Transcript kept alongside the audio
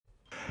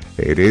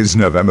It is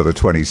November the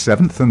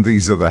 27th, and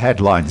these are the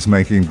headlines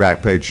making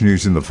back-page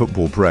news in the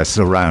football press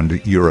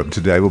around Europe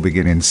today. We'll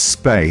begin in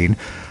Spain,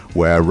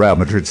 where Real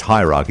Madrid's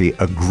hierarchy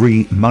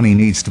agree money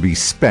needs to be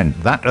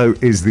spent. That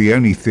is the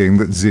only thing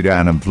that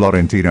Zidane and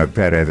Florentino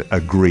Perez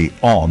agree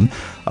on.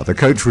 The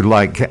coach would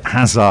like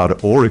Hazard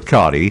or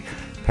Icardi.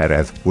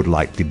 Perez would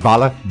like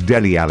Dybala,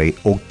 Dele Alli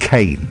or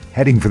Kane.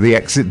 Heading for the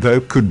exit,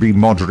 though, could be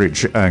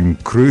Modric and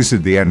Kroos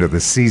at the end of the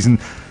season,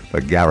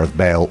 but Gareth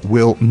Bale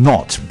will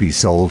not be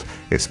sold,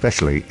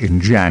 especially in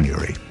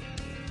January.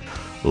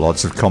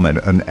 Lots of comment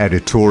and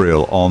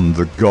editorial on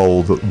the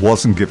goal that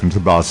wasn't given to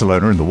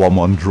Barcelona in the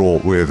 1-1 draw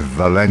with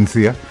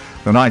Valencia.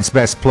 The night's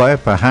best player,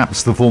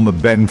 perhaps the former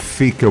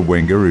Benfica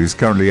winger, who's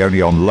currently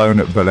only on loan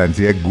at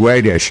Valencia,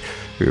 Guedes,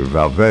 who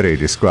Valverde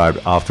described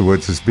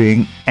afterwards as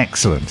being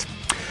excellent.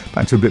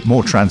 Back to a bit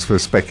more transfer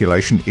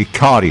speculation.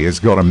 Icardi has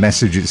got a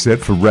message, it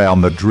said, for Real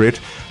Madrid,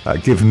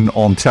 given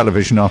on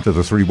television after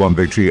the 3-1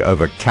 victory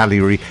over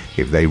Cagliari.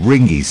 If they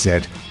ring, he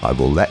said, I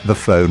will let the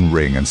phone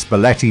ring. And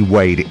Spalletti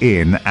weighed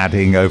in,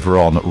 adding over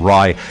on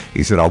Rai,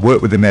 he said, I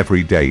work with him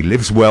every day. He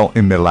lives well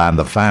in Milan.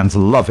 The fans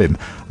love him,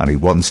 and he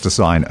wants to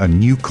sign a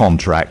new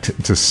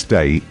contract to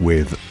stay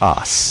with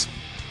us.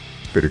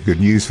 Bit of good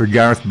news for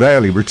Gareth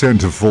Bale. He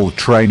returned to full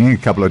training a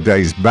couple of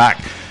days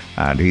back,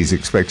 and he's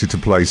expected to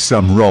play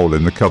some role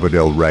in the Copa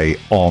del Rey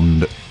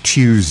on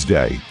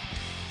Tuesday.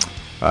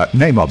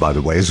 Neymar, by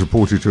the way, is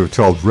reported to have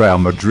told Real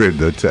Madrid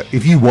that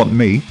if you want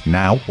me,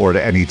 now or at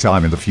any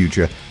time in the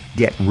future,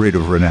 get rid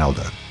of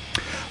Ronaldo.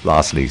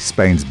 Lastly,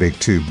 Spain's big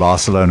two,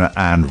 Barcelona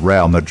and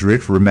Real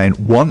Madrid, remain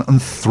 1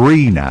 and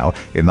 3 now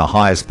in the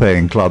highest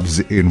paying clubs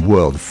in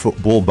world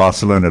football.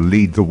 Barcelona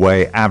lead the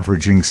way,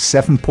 averaging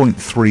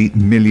 7.3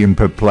 million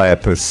per player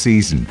per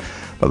season.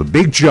 But the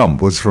big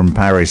jump was from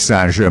Paris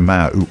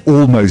Saint-Germain, who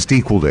almost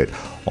equalled it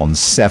on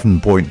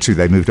 7.2.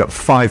 They moved up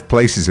 5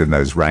 places in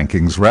those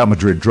rankings. Real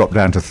Madrid dropped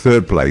down to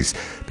 3rd place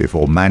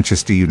before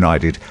Manchester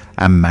United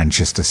and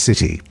Manchester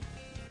City.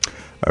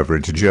 Over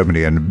into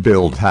Germany, and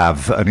Bild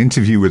have an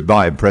interview with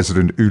Bayern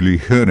President Uli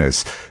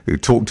Hoeneß, who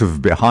talked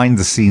of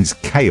behind-the-scenes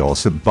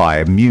chaos at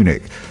Bayern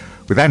Munich.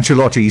 With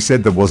Ancelotti, he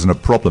said there wasn't a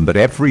problem, but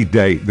every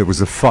day there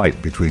was a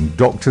fight between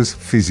doctors,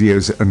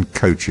 physios and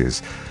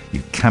coaches.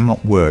 You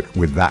cannot work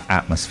with that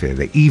atmosphere.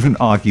 They even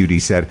argued, he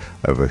said,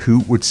 over who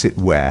would sit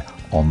where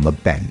on the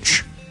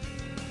bench.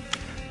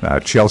 Now,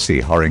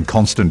 Chelsea are in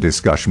constant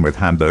discussion with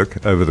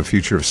Hamburg over the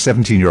future of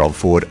 17-year-old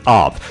forward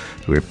Arp,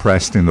 who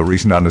impressed in the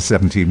recent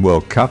Under-17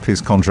 World Cup.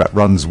 His contract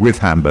runs with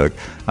Hamburg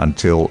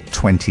until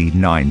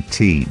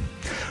 2019.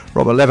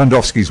 Robert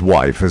Lewandowski's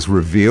wife has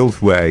revealed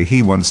where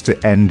he wants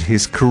to end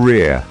his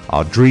career.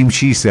 Our dream,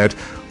 she said,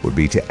 would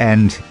be to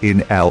end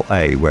in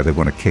LA, where they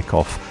want to kick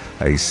off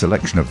a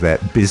selection of their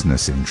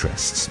business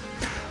interests.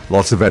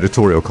 Lots of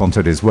editorial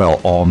content as well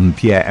on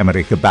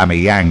Pierre-Emerick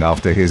Aubameyang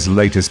after his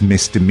latest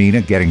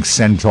misdemeanor, getting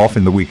sent off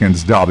in the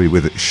weekend's derby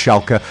with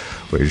Schalke,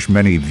 which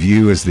many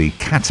view as the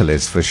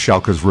catalyst for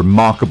Schalke's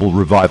remarkable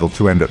revival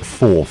to end at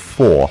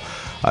 4-4.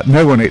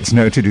 No one, it's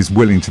noted, is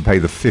willing to pay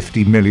the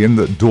 50 million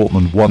that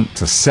Dortmund want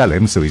to sell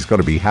him, so he's got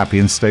to be happy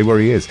and stay where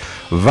he is.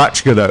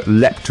 Vachka, though,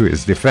 leapt to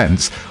his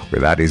defence.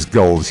 Without his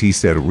goals, he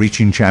said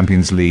reaching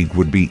Champions League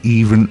would be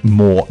even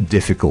more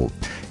difficult.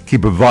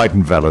 Keeper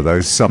Weidenfeller,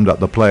 though, summed up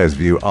the players'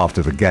 view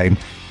after the game.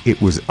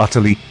 It was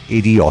utterly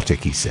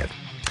idiotic, he said.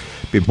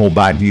 Bit more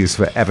bad news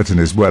for Everton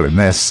as well in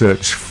their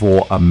search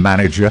for a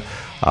manager.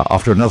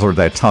 After another of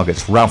their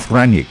targets, Ralf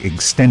Rangnick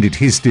extended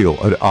his deal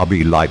at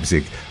RB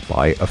Leipzig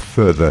by a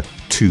further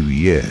 2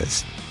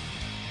 years.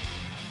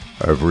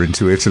 Over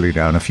into Italy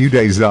now, and a few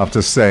days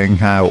after saying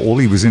how all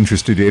he was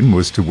interested in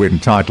was to win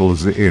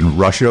titles in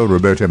Russia,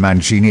 Roberto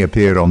Mancini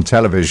appeared on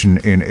television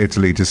in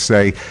Italy to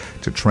say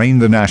to train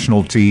the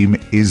national team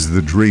is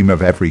the dream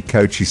of every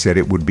coach. He said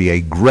it would be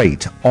a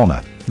great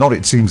honour. Not,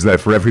 it seems, though,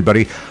 for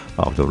everybody,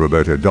 after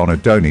Roberto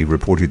Donadoni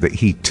reported that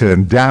he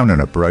turned down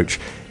an approach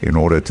in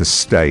order to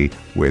stay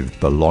with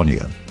Bologna.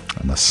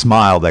 And the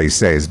smile, they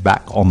say, is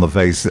back on the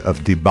face of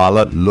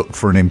Dybala. Look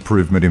for an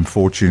improvement in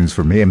fortunes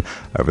from him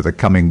over the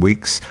coming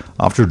weeks.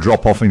 After a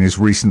drop-off in his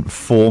recent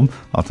form,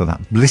 after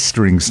that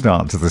blistering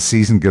start to the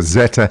season,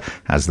 Gazzetta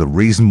has the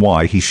reason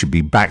why he should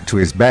be back to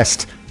his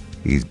best.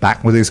 He's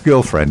back with his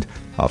girlfriend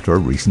after a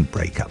recent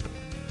breakup.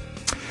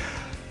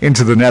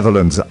 Into the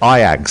Netherlands,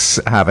 Ajax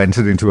have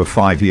entered into a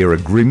 5-year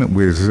agreement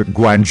with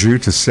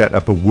Guangzhou to set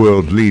up a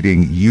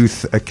world-leading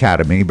youth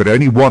academy, but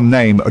only one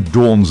name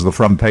adorns the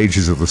front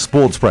pages of the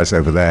sports press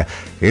over there.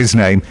 His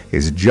name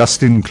is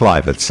Justin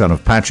Kluivert, son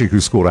of Patrick,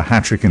 who scored a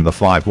hat-trick in the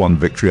 5-1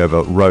 victory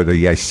over Roda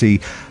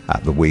JC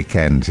at the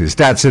weekend. His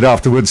dad said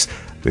afterwards,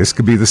 this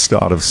could be the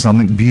start of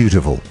something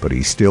beautiful, but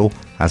he still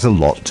has a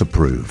lot to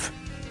prove.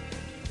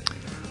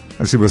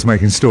 As he was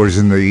making stories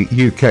in the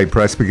UK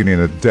press, beginning in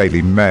the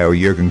Daily Mail,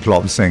 Jurgen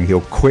Klopp saying he'll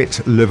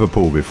quit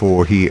Liverpool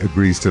before he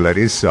agrees to let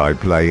his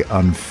side play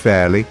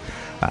unfairly.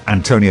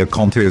 Antonio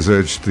Conte has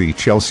urged the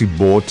Chelsea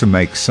board to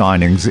make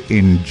signings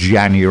in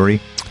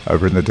January.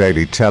 Over in the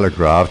Daily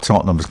Telegraph,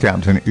 Tottenham's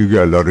captain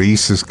Hugo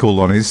Lloris has called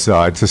on his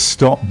side to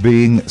stop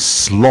being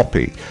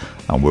sloppy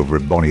and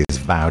Wilfred Bonney has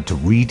vowed to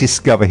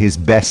rediscover his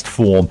best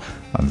form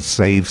and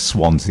save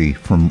Swansea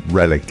from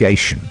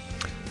relegation.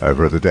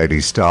 Over at the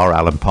Daily Star,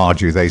 Alan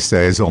Pardew, they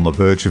say, is on the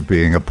verge of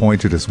being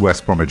appointed as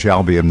West Bromwich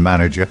Albion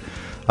manager.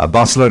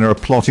 Barcelona are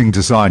plotting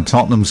to sign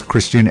Tottenham's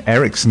Christian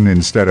Eriksen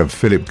instead of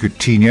Philippe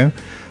Coutinho.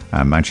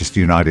 And Manchester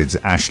United's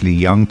Ashley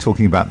Young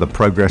talking about the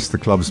progress the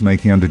club's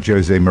making under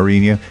Jose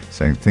Mourinho,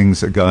 saying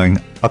things are going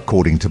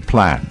according to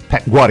plan.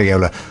 Pep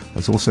Guardiola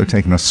has also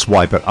taken a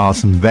swipe at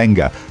Arsene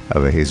Wenger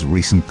over his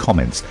recent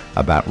comments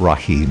about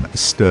Raheem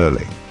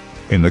Sterling.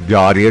 In The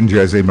Guardian,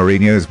 Jose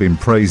Mourinho has been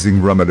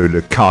praising Romelu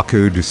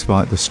Lukaku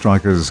despite the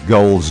striker's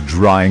goals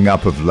drying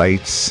up of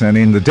late. And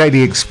in the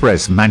Daily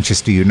Express,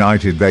 Manchester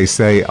United, they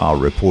say, are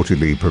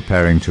reportedly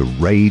preparing to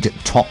raid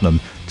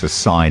Tottenham to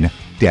sign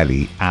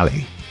Dele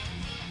Alli.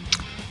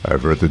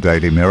 Over at the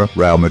Daily Mirror,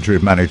 Real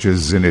Madrid manager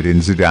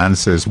Zinedine Zidane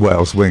says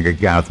Wales winger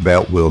Gareth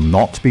Bale will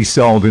not be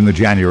sold in the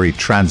January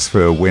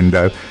transfer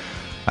window.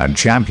 And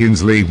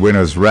Champions League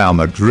winners Real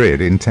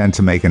Madrid intend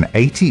to make an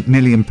 £80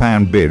 million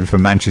bid for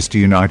Manchester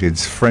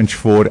United's French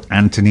forward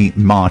Anthony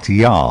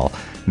Martial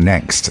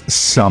next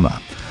summer.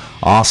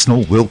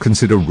 Arsenal will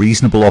consider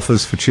reasonable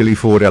offers for Chile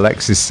forward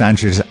Alexis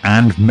Sanchez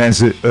and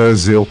Mesut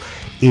Ozil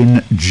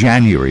in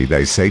January,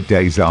 they say,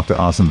 days after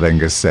Arsene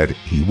Wenger said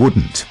he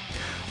wouldn't.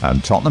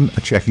 And Tottenham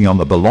are checking on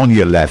the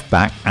Bologna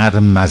left-back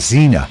Adam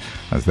Mazzina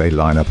as they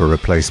line up a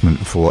replacement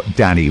for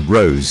Danny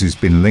Rose, who's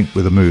been linked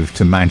with a move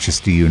to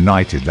Manchester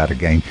United. That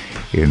again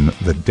in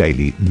the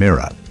Daily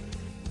Mirror.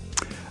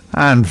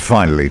 And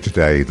finally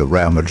today, the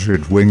Real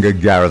Madrid winger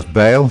Gareth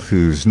Bale,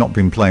 who's not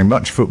been playing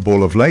much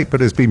football of late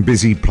but has been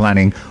busy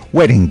planning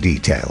wedding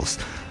details.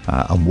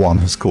 And one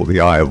has caught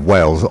the eye of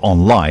Wales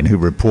Online, who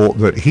report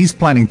that he's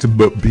planning to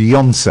book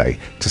Beyoncé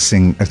to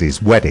sing at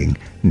his wedding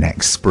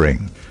next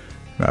spring.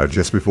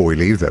 Just before we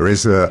leave, there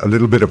is a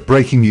little bit of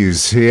breaking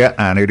news here,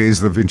 and it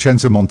is that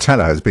Vincenzo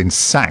Montella has been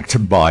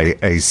sacked by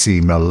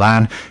AC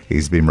Milan.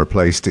 He's been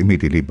replaced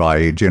immediately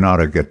by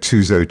Gennaro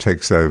Gattuso,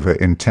 takes over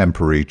in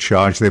temporary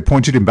charge. They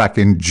appointed him back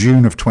in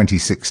June of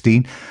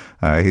 2016.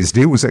 His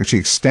deal was actually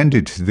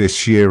extended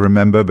this year,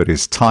 remember, but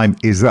his time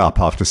is up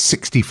after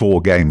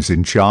 64 games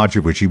in charge,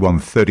 of which he won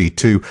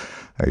 32.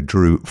 They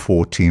drew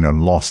 14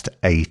 and lost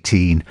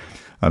 18.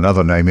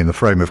 Another name in the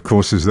frame, of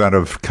course, is that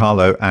of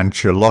Carlo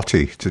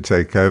Ancelotti to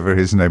take over.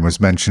 His name was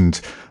mentioned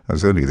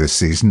as early this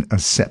season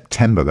as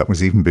September. That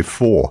was even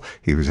before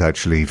he was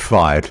actually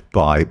fired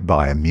by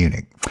Bayern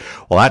Munich.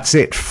 Well, that's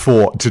it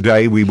for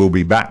today. We will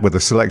be back with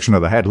a selection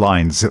of the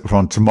headlines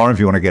from tomorrow. If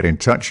you want to get in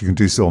touch, you can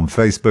do so on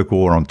Facebook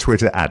or on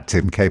Twitter at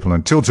Tim Caple.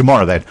 Until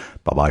tomorrow then,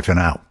 bye-bye for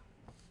now.